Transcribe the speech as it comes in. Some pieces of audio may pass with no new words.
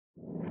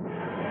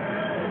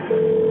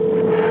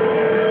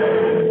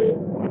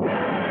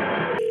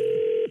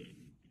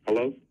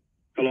Hello?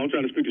 Hello, I'm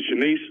trying to speak to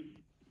Shanice.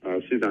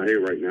 She's not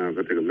here right now. I'm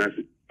going to take a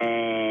message.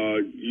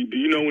 Do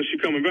you know when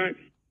she's coming back?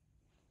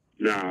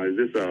 Nah, is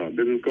this a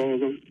business call or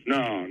something?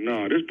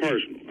 No, this is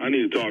personal. I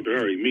need to talk to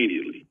her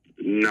immediately.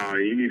 Nah,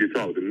 you need to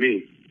talk to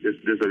me. This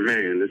a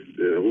man.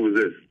 Who is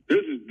this?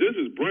 This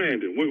is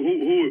Brandon. Who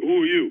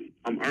are you?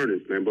 I'm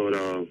Ernest, man, but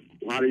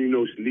how do you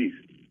know Shanice?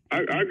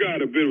 I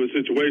got a bit of a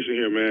situation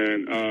here,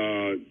 man,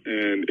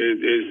 and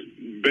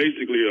it's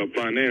basically a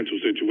financial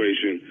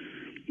situation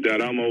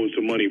that I'm owed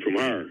some money from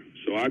her.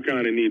 So I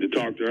kind of need to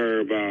talk to her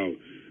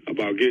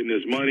about getting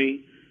this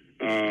money.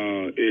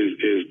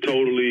 Is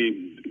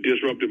totally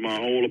disrupted my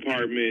whole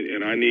apartment,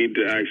 and I need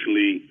to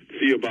actually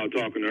see about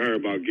talking to her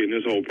about getting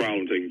this whole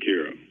problem taken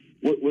care of.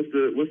 What's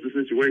the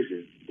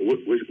situation?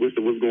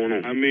 What's going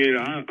on? I mean,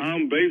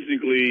 I'm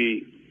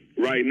basically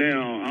right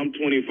now I'm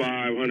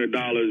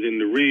 $2,500 in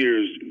the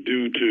arrears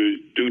due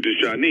to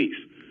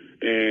Shanice,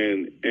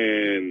 and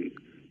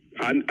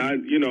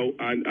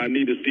I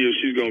need to see if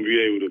she's gonna be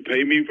able to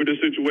pay me for the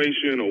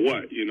situation or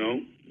what. You know,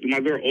 Do my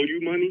girl owe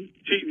you money?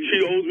 She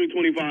owes me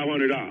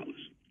 $2,500.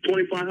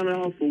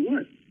 $2,500 for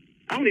what?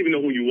 I don't even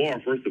know who you are,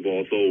 first of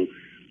all. So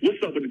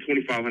what's up with the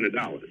 $2,500?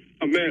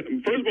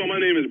 Man, first of all, my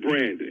name is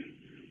Brandon.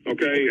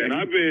 Okay, and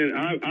I've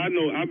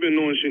been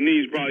knowing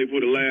Shanice probably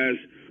for the last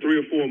 3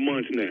 or 4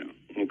 months now.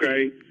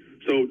 Okay,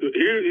 so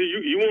here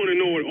you want to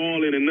know it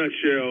all in a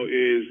nutshell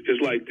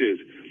is like this.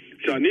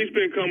 Shanice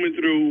been coming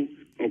through,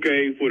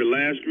 okay, for the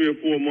last 3 or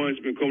 4 months,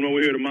 been coming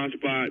over here to my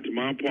spot, to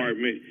my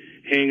apartment,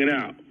 hanging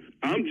out.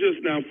 I'm just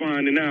now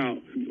finding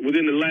out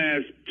within the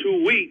last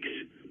 2 weeks,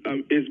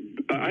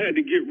 I had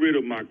to get rid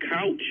of my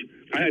couch.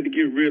 I had to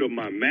get rid of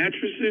my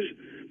mattresses.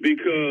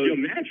 Because your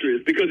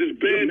mattress? Because it's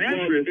bed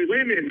mattress.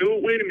 Wait a minute,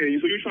 dude. Wait a minute.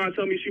 So you trying to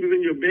tell me she was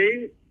in your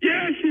bed?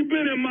 Yeah, she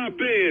been in my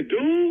bed,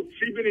 dude.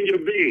 She been in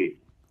your bed.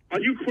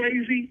 Are you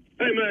crazy?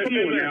 Hey man, come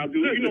on now,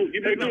 dude. Listen, you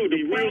know the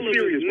problem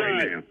serious is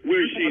right now.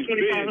 Where she's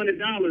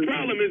 $2,500. The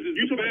problem is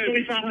you talking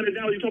about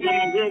 $2,500. You talking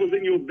about my girl was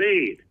in your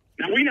bed.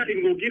 Now, we're not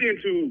even going to get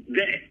into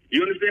that.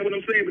 You understand what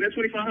I'm saying? But that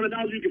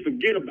 $2,500, you can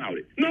forget about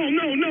it. No. Hold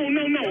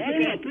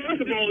up. First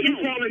of all, you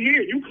calling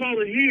here, and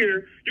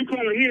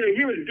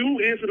here a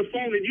dude answer the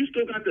phone, and you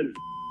still got the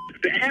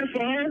answer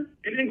her,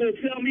 and then go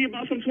tell me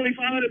about some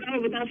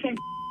 $2,500 about some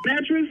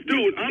mattress?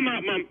 Dude, I'm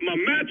out. My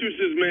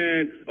mattresses,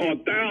 man, are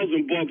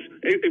 $1,000.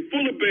 It's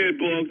full of bed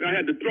bugs. I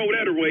had to throw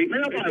that away.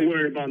 Man, I'm not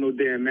worried about no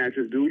damn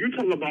mattress, dude. You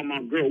talking about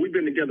my girl. We've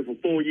been together for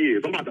 4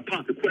 years. I'm about to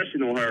pop the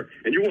question on her,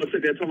 and you want to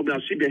sit there talking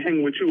about she been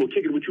hanging with you or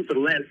kicking with you for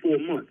the last 4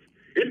 months.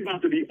 It's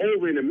about to be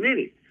over in a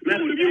minute.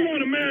 Dude, if you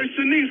want to marry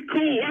Shanice,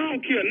 cool. I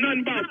don't care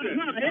nothing about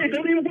that. Hey,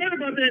 don't even worry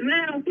about that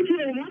now. But you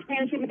on my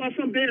phone talking about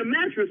some damn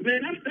mattress,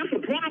 man. That's a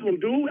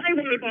problem, dude. I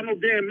ain't worried about no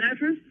damn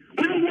mattress.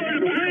 I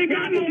ain't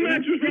got no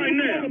mattress right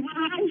now. You calling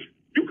my house?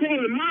 You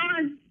calling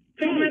mine?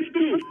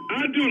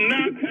 I do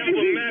not have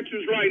a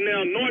mattress right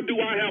now, nor do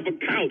I have a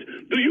couch.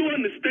 Do you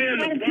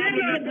understand the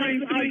problem that brings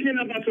to me? I don't care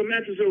nothing about your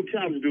mattress or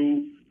couch,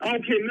 dude. I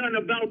don't care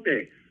nothing about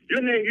that. Your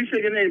name, you say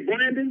your name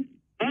Brandon?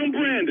 I'm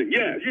Brandon,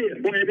 yes. Yeah,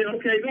 Brandon,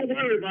 okay. Don't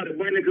worry about it,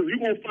 Brandon, because you're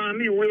going to find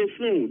me real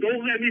soon.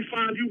 Don't let me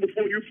find you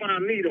before you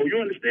find me, though.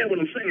 You understand what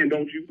I'm saying,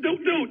 don't you?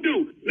 Dude.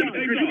 No,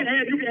 you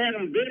can have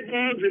them bed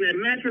bugs and that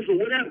mattress or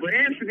whatever.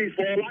 Answer these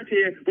for all I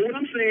care. But what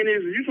I'm saying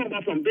is, you talking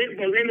about some bed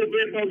bugs. Ain't no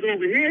bed bugs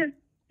over here.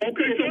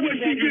 Okay, so what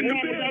she getting the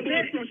bed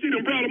bugs from? She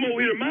done brought them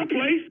over here to my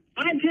place?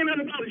 I don't care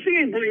nothing about it. She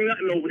ain't bringing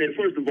nothing over there,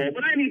 first of all.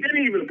 But that ain't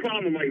even a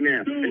problem right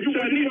now. Dude, you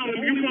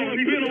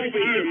been over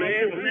here,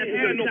 man. I ain't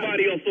had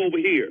nobody else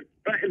over here.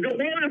 Right, don't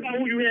worry about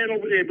who you had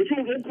over there, but you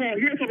don't call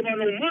here talk about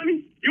no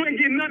money. You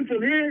ain't getting nothing from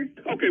here.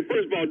 Okay,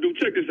 first of all, dude,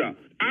 check this out.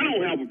 I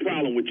don't have a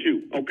problem with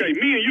you. Okay,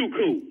 me and you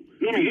cool.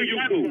 No, we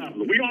got a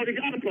problem. We already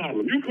got a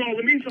problem. You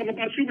calling me talking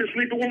about you been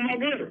sleeping with my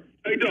girl.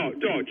 Hey, dog.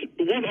 Once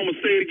I'm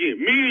gonna say it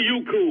again. Me and you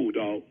cool,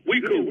 dog.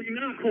 We cool. We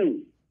not cool.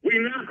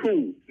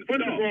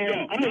 First of all,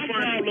 I'm gonna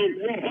find out who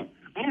you are.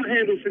 I'm gonna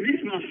handle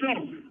Shanice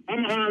myself.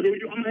 I'm gonna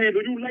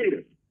handle you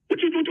later. What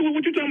you talking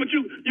about?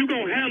 You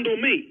gonna handle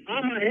me?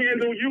 I'm gonna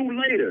handle you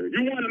later.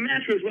 You want a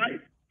mattress, right?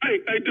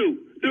 Hey, dude.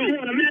 You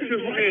want a mattress,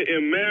 go ahead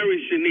and marry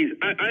Shanice.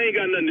 I ain't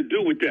got nothing to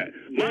do with that.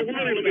 My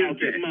problem is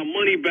getting my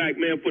money back,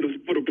 man, for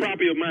the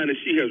property of mine that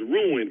she has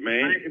ruined,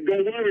 man.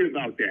 Don't worry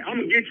about that. I'm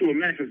gonna get you a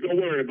mattress. Don't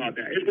worry about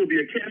that. It's gonna be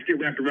a casket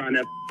wrapped around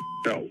that.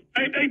 though.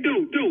 Hey,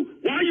 dude,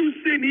 why are you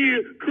sitting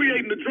here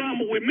creating the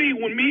drama with me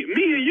when me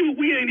and you,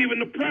 we ain't even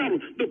the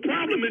problem. The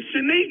problem is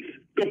Shanice.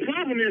 The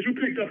problem is you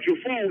picked up your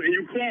phone and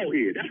you called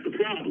here. That's the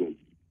problem.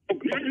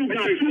 Now you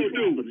got two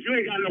problems. You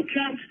ain't got no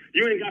couch.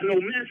 You ain't got no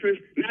mattress.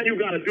 Now you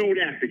got a dude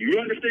after you. You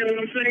understand what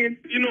I'm saying?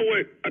 You know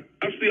what?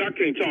 I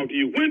can't talk to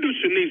you. When does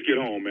Shanice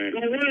get home, man?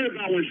 Don't worry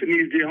about when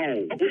Shanice get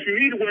home. Okay. What you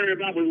need to worry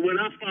about is when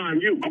I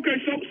find you. Okay,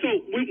 so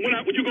when you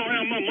gonna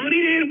have my money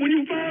then when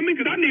you find me?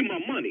 Because I need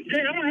my money.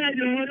 Yeah, I'm gonna have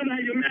your money. I'm gonna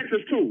have your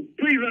mattress too.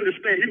 Please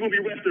understand, you're gonna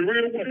be resting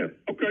real well.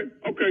 Okay.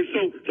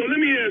 So let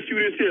me ask you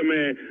this here,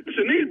 man.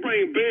 Shanice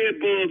bring bed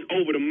bugs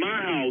over to my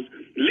house,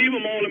 leave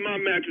them all in my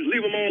mattress,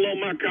 leave them all on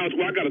my couch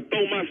where I gotta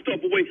throw my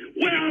stuff away.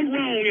 Where I'm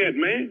wrong at,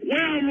 man?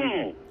 Where I'm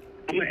wrong?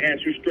 I'm gonna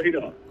ask you straight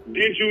up.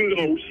 Did you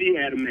know she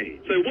had a man?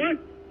 Say what?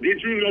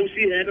 Did you know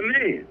she had a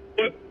man?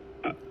 But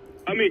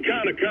I mean,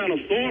 kind of,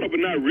 sort of, but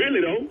not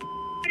really though.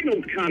 Ain't no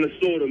kind of,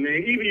 sort of,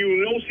 man. Either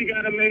you know she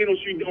got a man or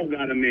she don't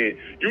got a man.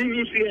 You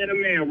knew she had a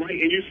man, right?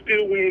 And you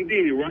still went and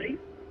did it, right?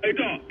 Hey,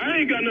 dog, I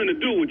ain't got nothing to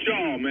do with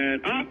y'all,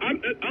 man.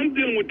 I'm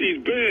dealing with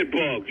these bed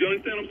bugs. You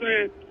understand what I'm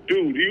saying?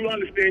 Dude, do you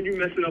understand you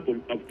messing up a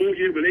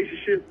 4-year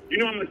relationship? You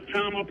know how much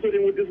time I put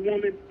in with this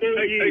woman?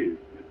 4 years.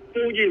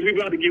 4 years we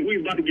about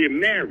to get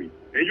married.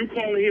 And you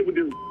calling here with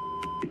this.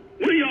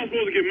 When are y'all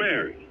supposed to get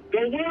married?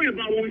 Don't worry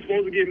about when we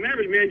supposed to get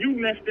married, man. You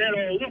messed that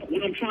all up.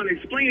 What I'm trying to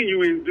explain to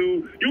you is,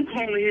 dude, you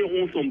calling here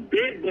on some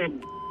bed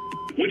bug,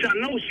 which I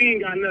know she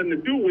ain't got nothing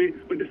to do with,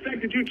 but the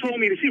fact that you told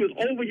me that she was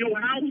over your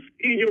house,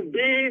 in your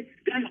bed,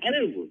 that's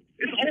over.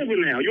 It's over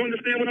now. You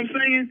understand what I'm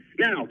saying?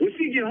 Now, when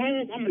she get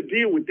home, I'm going to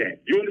deal with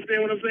that. You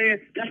understand what I'm saying?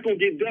 That's going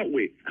to get dealt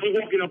with. I'm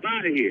walking up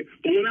out of here.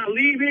 But when I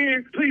leave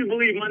here, please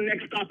believe my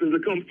next stop is to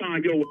come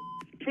find your.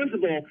 First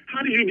of all,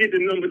 how did you get the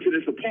number to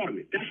this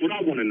apartment? That's what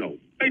I want to know.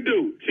 Hey,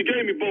 dude, she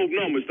gave me both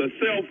numbers, the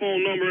cell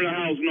phone number and the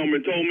house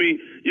number, and told me,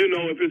 you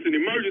know, if it's an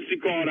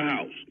emergency, call the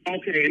house.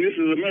 Okay, and this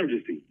is an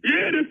emergency.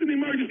 Yeah, this is an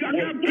emergency. I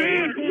got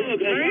bad bugs,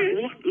 man.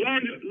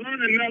 Learn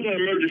another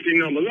emergency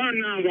number. Learn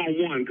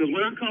 911, because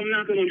when I come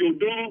knocking on your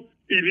door,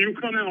 either you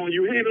come out and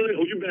you handle it,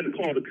 or you better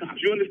call the cops.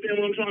 You understand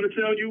what I'm trying to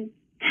tell you?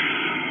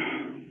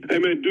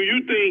 Hey, man, do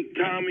you think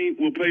Tommy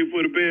will pay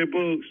for the bed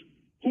bugs?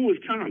 Who is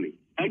Tommy?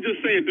 I'm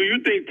just saying, do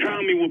you think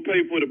Tommy will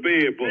pay for the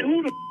bed bugs? Hey,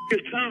 who the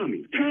is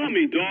Tommy?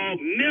 Tommy, dog.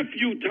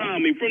 Nephew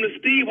Tommy from the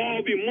Steve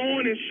Harvey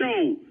Morning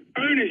Show.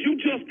 Ernest, you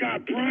just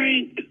got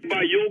pranked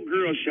by your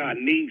girl,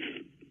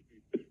 Shanice.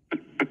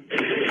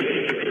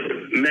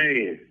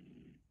 Man.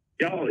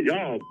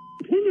 Y'all.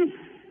 Woo.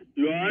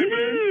 You all right,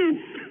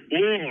 man?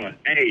 Boy,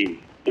 hey.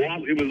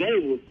 Boy, it was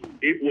over.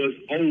 It was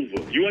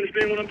over. You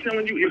understand what I'm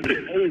telling you? It was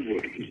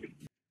over.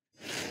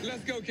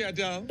 Let's go, cat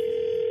dog.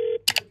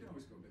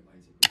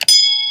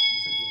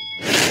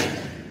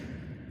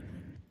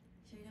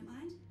 Sure you don't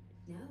mind?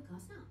 No, of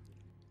course not.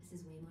 This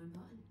is way more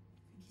important.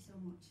 Thank you so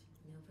much.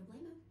 No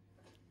problemo.